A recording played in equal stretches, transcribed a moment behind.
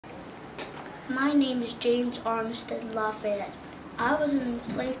My name is James Armistead Lafayette. I was an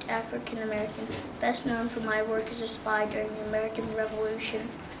enslaved African American, best known for my work as a spy during the American Revolution.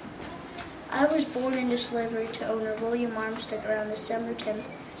 I was born into slavery to owner William Armistead around December 10,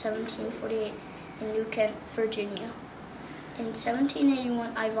 1748, in New Kent, Virginia. In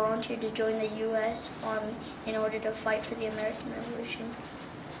 1781, I volunteered to join the U.S. Army in order to fight for the American Revolution.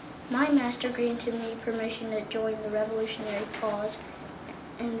 My master granted me permission to join the revolutionary cause,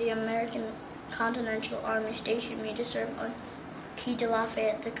 and the American Continental Army stationed me to serve on Armistead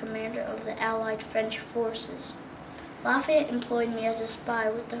Lafayette, the commander of the Allied French forces. Lafayette employed me as a spy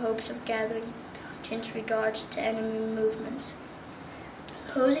with the hopes of gathering intelligence regards to enemy movements.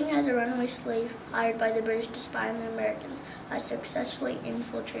 Posing as a runaway slave hired by the British to spy on the Americans, I successfully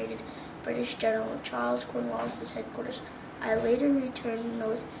infiltrated British General Charles Cornwallis's headquarters. I later returned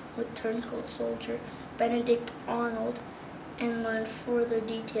north with turncoat soldier Benedict Arnold and learned further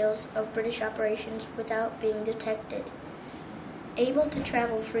details of British operations without being detected. Able to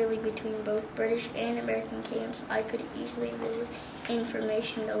travel freely between both British and American camps, I could easily relay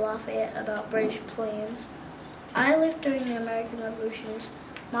information to Lafayette about British plans. I lived during the American Revolutions.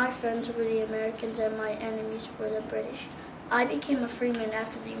 My friends were the Americans and my enemies were the British. I became a freeman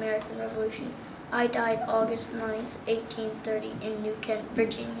after the American Revolution. I died August 9, 1830 in New Kent,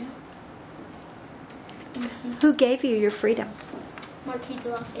 Virginia. Who gave you your freedom? Armistead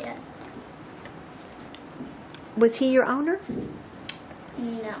Lafayette. Was he your owner?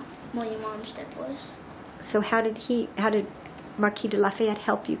 No, William Armistead was. So how did Armistead Lafayette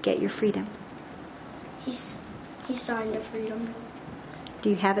help you get your freedom? He signed a freedom note. Do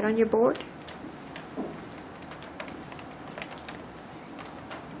you have it on your board?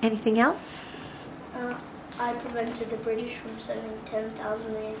 Anything else? I prevented the British from sending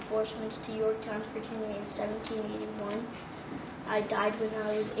 10,000 reinforcements to Yorktown, Virginia in 1781. I died when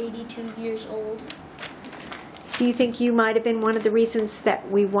I was 82 years old. Do you think you might have been one of the reasons that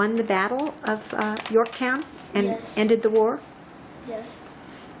we won the Battle of Yorktown and Yes. ended the war? Yes.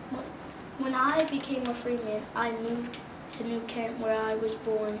 When I became a freeman, I moved to New Kent, where I was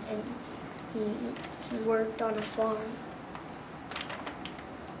born, and worked on a farm.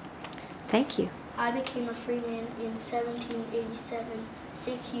 Thank you. I became a freeman in 1787,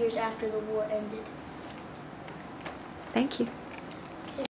 6 years after the war ended. Thank you.